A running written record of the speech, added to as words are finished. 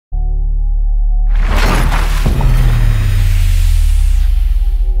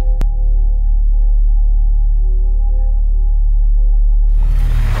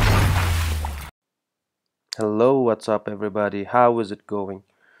what's up everybody? How is it going?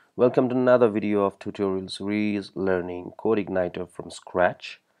 Welcome to another video of tutorial series learning Codeigniter from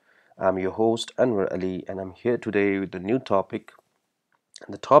scratch. I'm your host Anwar Ali and I'm here today with a new topic.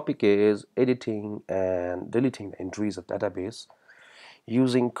 And the topic is editing and deleting the entries of database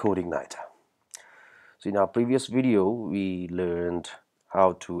using Codeigniter. So in our previous video we learned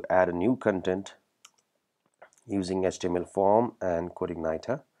how to add a new content using HTML form and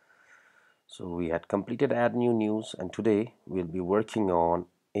Codeigniter. So we had completed add new news and today we'll be working on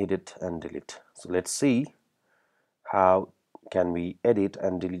edit and delete. So let's see how can we edit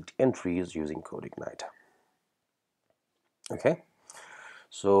and delete entries using Codeigniter. Okay,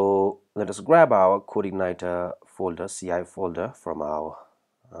 so let us grab our Codeigniter folder, CI folder from our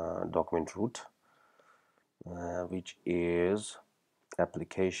document root, which is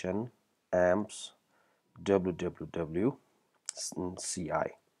application amps www ci.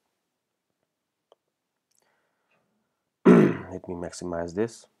 Let me maximize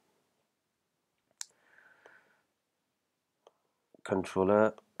this.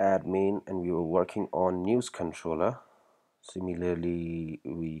 Controller admin, and we were working on news controller. Similarly,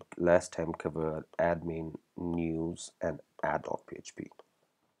 we last time covered admin, news, and add.php.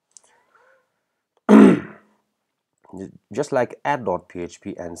 Just like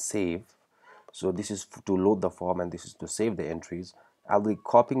add.php and save, so this is to load the form and this is to save the entries. I'll be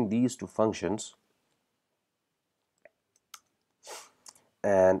copying these two functions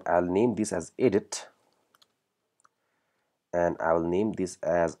and I'll name this as edit and I will name this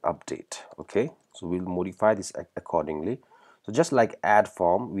as update. Okay, so we'll modify this accordingly. So just like add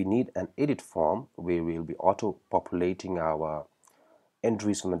form, we need an edit form where we'll be auto populating our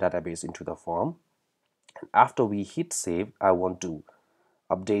entries from the database into the form, and after we hit save I want to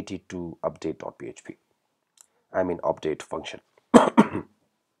update it to update.php, I mean update function.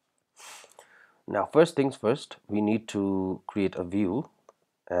 Now first things first, we need to create a view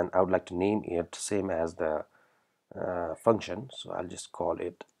and I would like to name it same as the function, so I'll just call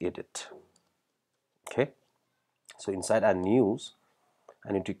it edit. Okay, so inside our news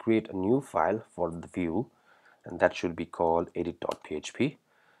I need to create a new file for the view and that should be called edit.php,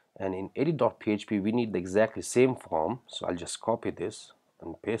 and in edit.php we need the exactly same form, so I'll just copy this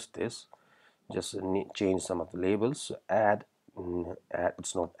and paste this, just change some of the labels. So add,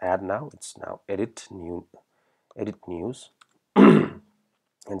 it's not add now, it's now edit news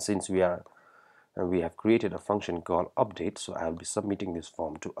and since we have created a function called update, so I'll be submitting this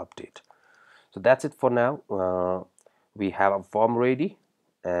form to update. So that's it for now. We have a form ready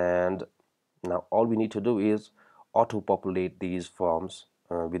and now all we need to do is auto populate these forms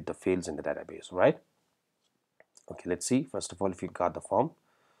with the fields in the database, right? Okay, let's see first of all if you got the form.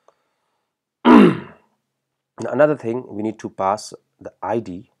 Another thing, we need to pass the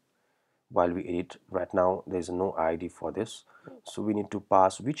ID while we edit. Right now there is no ID for this, so we need to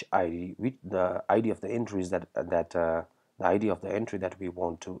pass which ID, with the ID of the entries the ID of the entry that we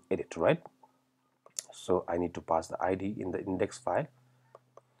want to edit, right? So I need to pass the ID in the index file.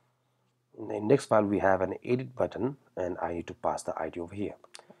 In the index file we have an edit button and I need to pass the ID over here.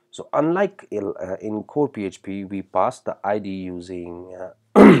 So unlike in core PHP, we pass the ID using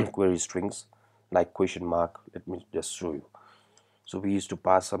query strings like question mark. Let me just show you. So we used to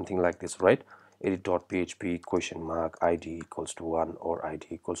pass something like this, right? Edit.php question mark ID equals to 1 or ID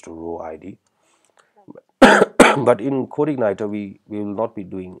equals to row ID. But in Codeigniter we will not be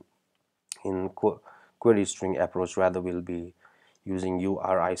doing in query string approach, rather we'll be using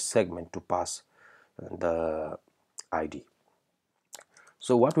URI segment to pass the ID.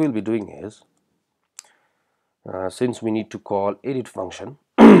 So what we'll be doing is, since we need to call edit function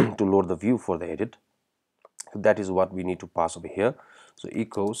to load the view for the edit, that is what we need to pass over here. So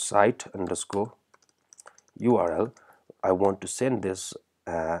echo site underscore URL, I want to send this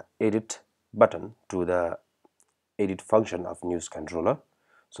edit button to the edit function of news controller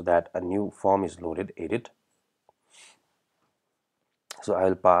so that a new form is loaded, edit. So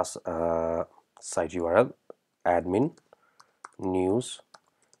I'll pass site URL admin news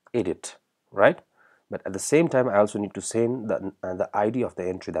edit, right? But at the same time I also need to send the ID of the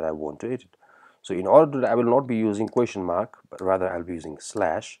entry that I want to edit. So in order to, I will not be using question mark, but rather I'll be using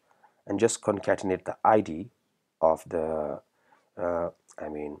slash and just concatenate the ID of the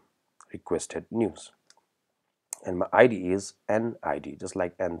requested news, and my ID is n ID, just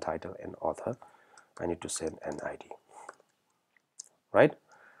like n title and author. I need to send an ID, right?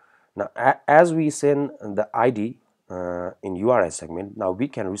 Now as we send the ID in URI segment, now we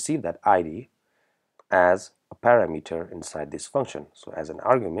can receive that ID as a parameter inside this function. So as an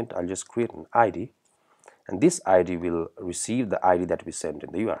argument I'll just create an ID and this ID will receive the ID that we sent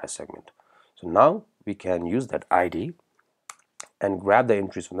in the URI segment. So now we can use that ID and grab the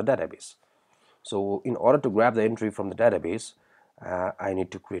entries from the database. So in order to grab the entry from the database, I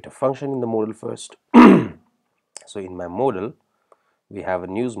need to create a function in the model first. So in my model, we have a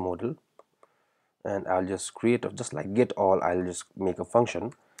news model, and I'll just create just like get all. I'll just make a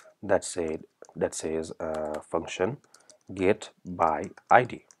function that says function get by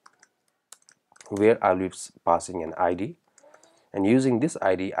ID, where I'll be passing an ID, and using this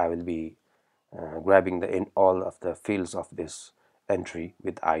ID I will be grabbing all of the fields of this entry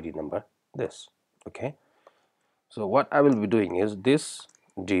with ID number this. Okay, so what I will be doing is this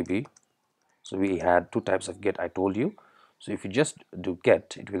db. So we had two types of get, I told you. So if you just do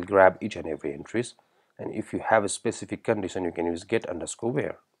get, it will grab each and every entries, and if you have a specific condition, you can use get underscore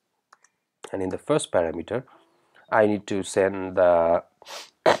where. And in the first parameter, I need to send the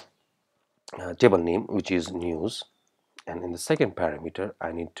table name, which is news, and in the second parameter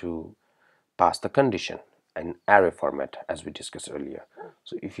I need to pass the condition and array format, as we discussed earlier.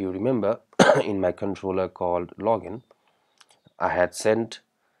 So if you remember, in my controller called login, I had sent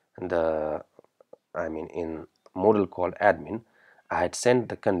the in model called admin, I had sent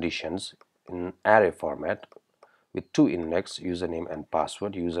the conditions in array format with two index, username and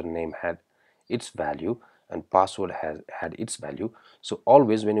password. Username had its value and password had its value. So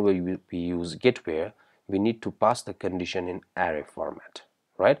always whenever we use get where, we need to pass the condition in array format,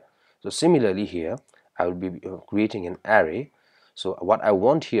 right? So similarly here I will be creating an array. So what I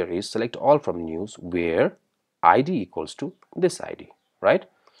want here is select all from news where ID equals to this ID, right?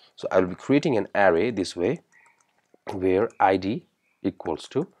 So I will be creating an array this way, where ID equals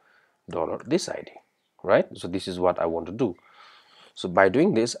to $this ID, right? So this is what I want to do. So by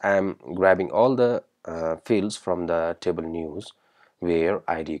doing this, I am grabbing all the fields from the table news where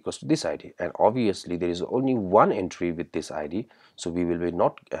ID equals to this ID, and obviously there is only one entry with this ID, so we will be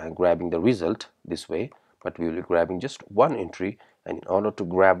not grabbing the result this way, but we will be grabbing just one entry, and in order to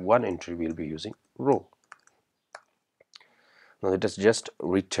grab one entry we will be using row. Now let us just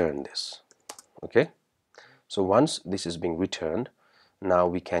return this. Okay, so once this is being returned, now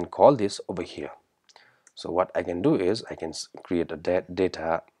we can call this over here. So what I can do is I can create a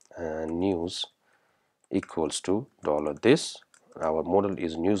data news equals to $this. Our model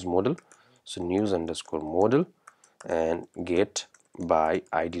is news model, so news underscore model, and get by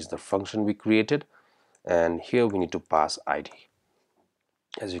ID is the function we created, and here we need to pass ID.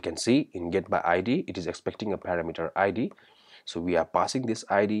 As you can see, in get by ID, it is expecting a parameter ID, so we are passing this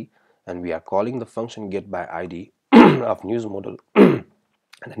ID and we are calling the function get by ID of news model. And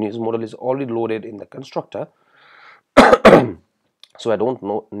the news model is already loaded in the constructor, so I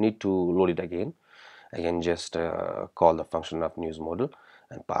don't need to load it again. I can just call the function of news model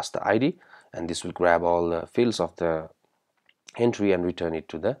and pass the ID, and this will grab all the fields of the entry and return it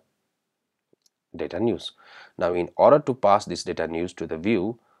to the data news. Now in order to pass this data news to the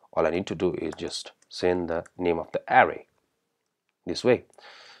view, all I need to do is just send the name of the array this way.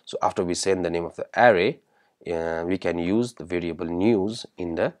 So after we send the name of the array, we can use the variable news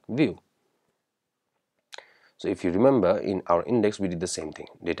in the view. So if you remember, in our index we did the same thing.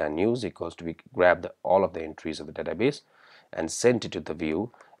 Data news equals to, we grab all of the entries of the database and sent it to the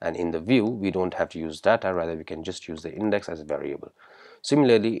view, and in the view we don't have to use data, rather we can just use the index as a variable.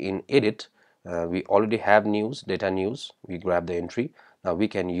 Similarly in edit, we already have news, data news, we grab the entry. Now we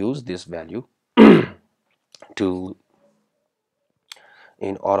can use this value to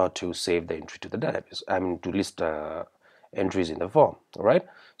in order to save the entry to the database, to list entries in the form. All right,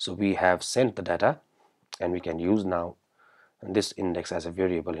 so we have sent the data, and we can use now this index as a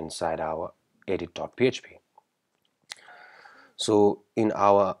variable inside our edit.php. So in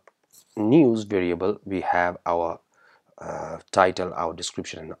our news variable, we have our title, our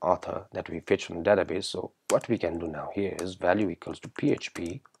description, and author that we fetch from the database. So what we can do now here is value equals to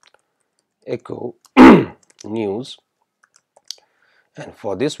php echo news, and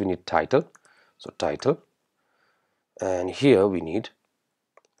for this we need title, so title, and here we need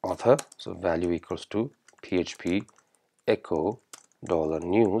author, so value equals to php echo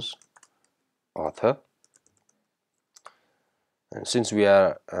 $news author. And since we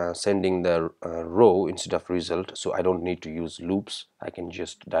are sending the row instead of result, so I don't need to use loops, I can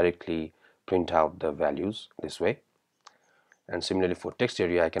just directly print out the values this way. And similarly for text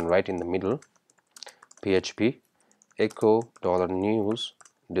area, I can write in the middle php echo $news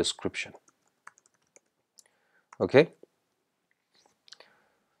description. Okay,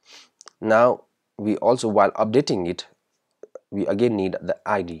 now we also, while updating it, we again need the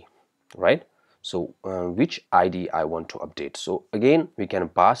ID, right? So which ID I want to update. So again we can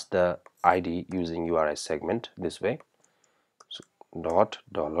pass the ID using URI segment this way. So dot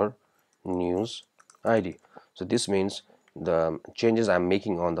news ID. So this means the changes I'm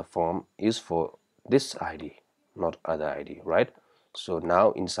making on the form is for this ID, not other ID, right? So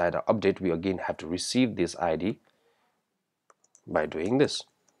now inside our update, we again have to receive this ID by doing this.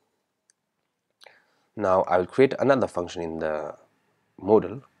 Now I will create another function in the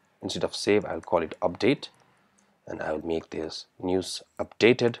model. Instead of save, I'll call it update, and I will make this news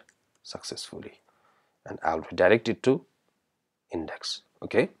updated successfully, and I'll redirect it to index.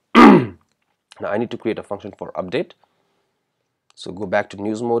 Okay. Now I need to create a function for update. So go back to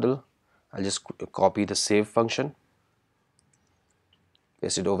news model. I'll just copy the save function,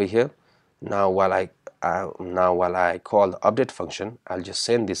 paste it over here. Now while I call the update function, I'll just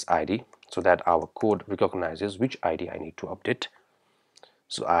send this ID so that our code recognizes which ID I need to update.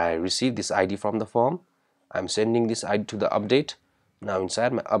 So I receive this ID from the form. I'm sending this ID to the update. Now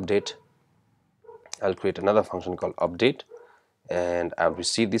inside my update, I'll create another function called update, and I'll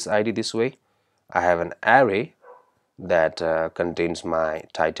receive this ID this way. I have an array that contains my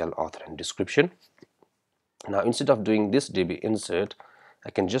title, author, and description. Now instead of doing this db insert, I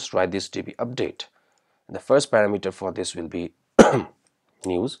can just write this db update. The first parameter for this will be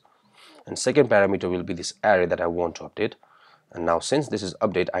news, and second parameter will be this array that I want to update. And now since this is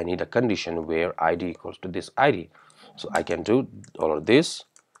update, I need a condition where id equals to this id. So I can do all of this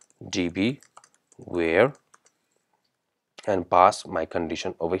db where and pass my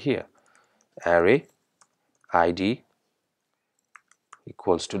condition over here, array id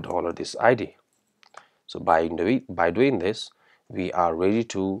equals to $this id. So by doing this, we are ready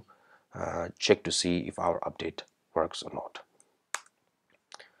to check to see if our update works or not.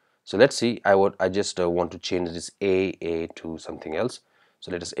 So let's see. I just want to change this a to something else.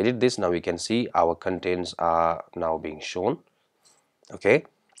 So let us edit this. Now we can see our contents are now being shown. Okay,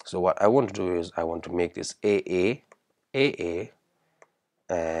 so what I want to do is I want to make this AA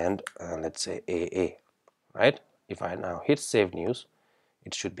and let's say AA, right? If I now hit save news,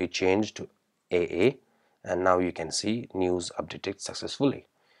 it should be changed to AA, and now you can see news updated successfully.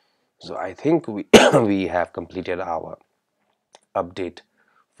 So I think we we have completed our update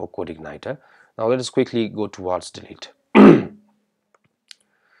for Codeigniter. Now let us quickly go towards delete.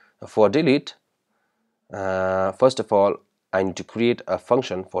 For delete, first of all, I need to create a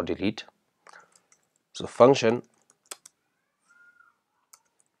function for delete. So function,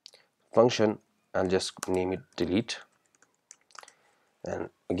 I'll just name it delete. And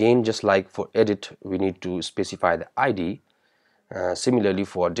again, just like for edit, we need to specify the ID. Similarly,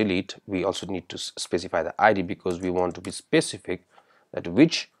 for delete, we also need to specify the ID, because we want to be specific that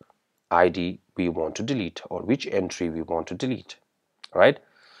which ID we want to delete or which entry we want to delete. Right?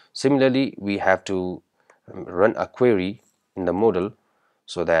 Similarly, we have to run a query in the model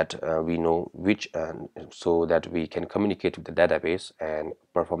so that we know which, so that we can communicate with the database and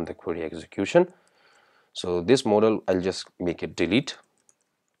perform the query execution. So this model, I'll just make it delete.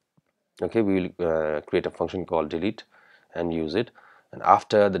 Okay, we will create a function called delete and use it. And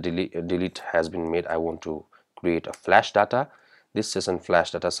after the delete has been made, I want to create a flash data. This session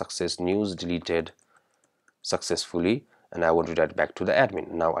flash data success news deleted successfully, and I want to write back to the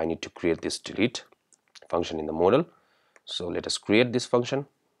admin. Now I need to create this delete function in the model. So let us create this function.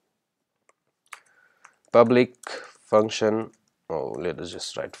 Public function, let us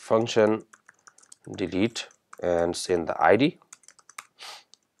just write function delete and send the ID.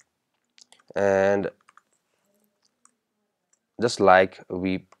 And just like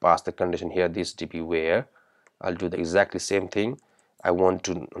we pass the condition here, this db where, I'll do the exactly same thing. I want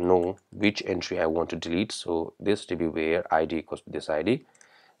to know which entry I want to delete, so this db where id equals to this id,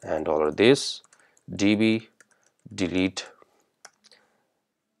 and all of this db delete,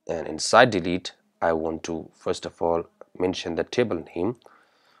 and inside delete I want to first of all mention the table name.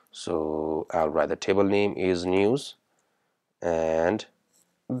 So I'll write the table name is news, and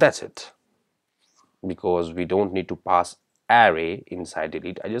that's it, because we don't need to pass array inside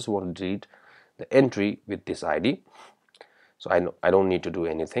delete. I just want to delete the entry with this ID. So I don't need to do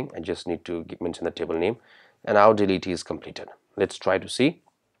anything. I just need to mention the table name, and our delete is completed. Let's try to see.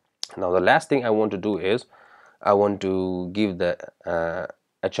 Now the last thing I want to do is I want to give the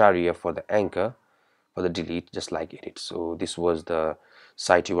href for the anchor for the delete, just like edit. So this was the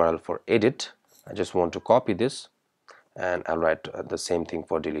site URL for edit. I just want to copy this, and I'll write the same thing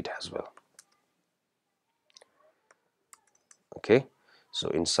for delete as well. Okay, so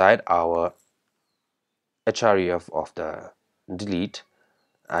inside our href of the delete,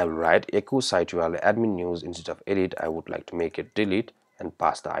 I will write echo site URL admin news. Instead of edit, I would like to make it delete and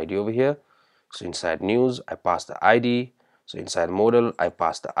pass the ID over here. So inside news, I pass the ID. So inside model, I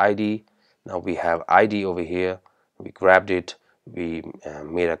pass the ID. Now we have ID over here. We grabbed it. we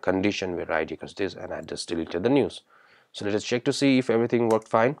made a condition where id equals this, and I just deleted the news. So let us check to see if everything worked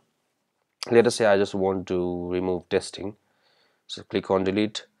fine. Let us say I just want to remove testing, so click on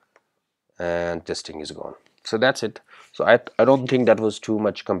delete, and testing is gone. So that's it. So I don't think that was too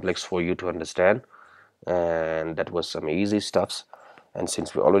much complex for you to understand, and that was some easy stuffs. And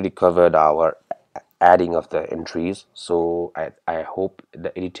since we already covered our adding of the entries, so I hope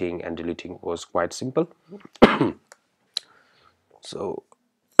the editing and deleting was quite simple. So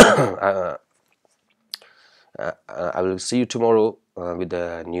I will see you tomorrow with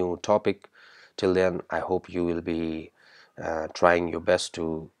a new topic. Till then, I hope you will be trying your best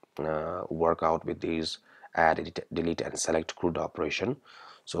to work out with these add, edit, delete, and select CRUD operation.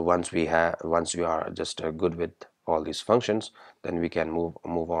 So once we are just good with all these functions, then we can move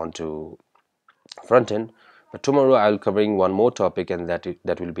on to front end. But tomorrow I'll covering one more topic, and that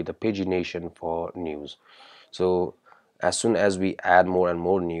will be the pagination for news. So as soon as we add more and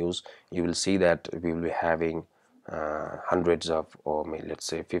more news, you will see that we will be having hundreds of, or maybe let's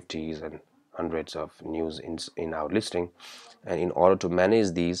say 50s and hundreds of news in our listing. And in order to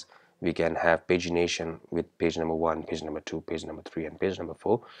manage these, we can have pagination with page number 1, page number 2, page number 3, and page number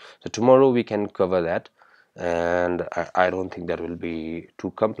 4. So tomorrow we can cover that, and I don't think that will be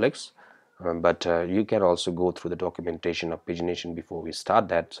too complex. But you can also go through the documentation of pagination before we start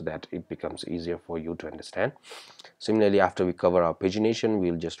that, so that it becomes easier for you to understand. Similarly, after we cover our pagination,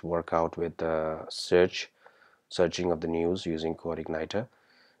 we'll just work out with the searching of the news using Codeigniter,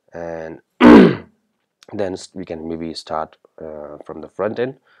 and then we can maybe start from the front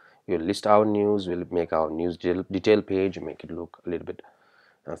end. We'll list our news, we'll make our news detail page, make it look a little bit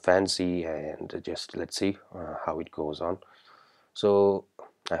fancy, and just let's see how it goes on. So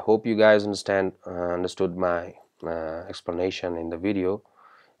I hope you guys understood my explanation in the video,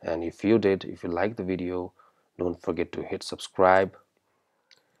 and if you did, if you like the video, don't forget to hit subscribe,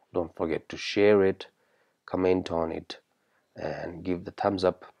 don't forget to share it, comment on it, and give the thumbs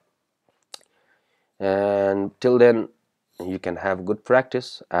up. And till then, you can have good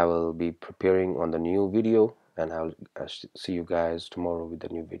practice. I will be preparing on the new video, and I'll see you guys tomorrow with the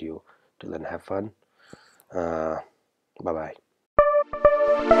new video. Till then, have fun. Bye bye.